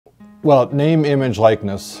Well, name, image,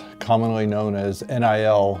 likeness, commonly known as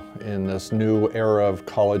NIL in this new era of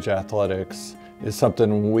college athletics, is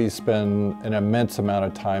something we spend an immense amount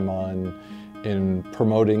of time on in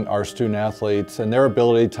promoting our student athletes and their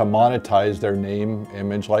ability to monetize their name,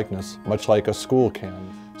 image, likeness, much like a school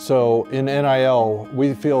can. So in NIL,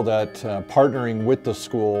 we feel that partnering with the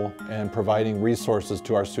school and providing resources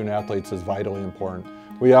to our student athletes is vitally important.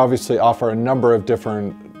 We obviously offer a number of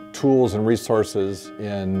different tools and resources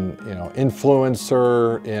in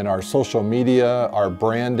influencer, in our social media, our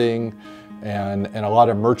branding, and a lot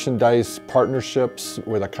of merchandise partnerships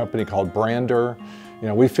with a company called Brander.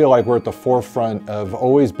 We feel like we're at the forefront of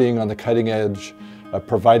always being on the cutting edge of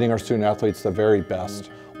providing our student athletes the very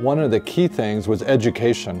best. One of the key things was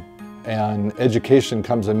education. And education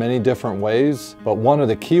comes in many different ways, but one of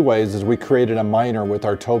the key ways is we created a minor with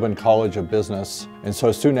our Tobin College of Business. And so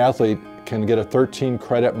a student athlete can get a 13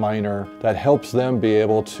 credit minor that helps them be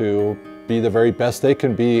able to be the very best they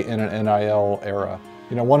can be in an NIL era.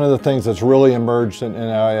 One of the things that's really emerged in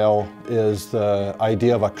NIL is the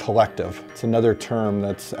idea of a collective. It's another term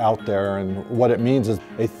that's out there, and what it means is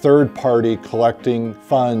a third party collecting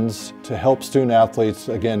funds to help student athletes,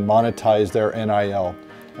 again, monetize their NIL.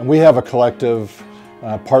 And we have a collective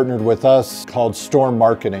partnered with us called Storm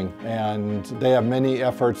Marketing, and they have many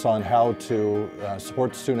efforts on how to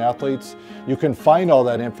support student athletes. You can find all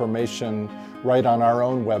that information right on our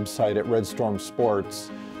own website at Red Storm Sports.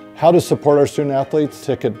 How to support our student athletes: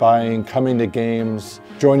 ticket buying, coming to games,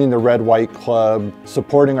 joining the Red White Club,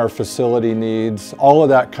 supporting our facility needs. All of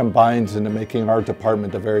that combines into making our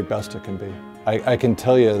department the very best it can be. I can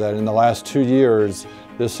tell you that in the last 2 years,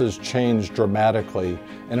 this has changed dramatically,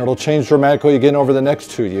 and it'll change dramatically again over the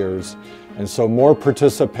next 2 years. And so more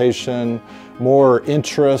participation, more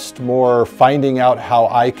interest, more finding out how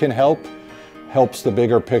I can help, helps the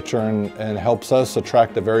bigger picture and helps us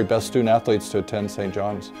attract the very best student athletes to attend St.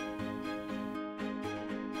 John's.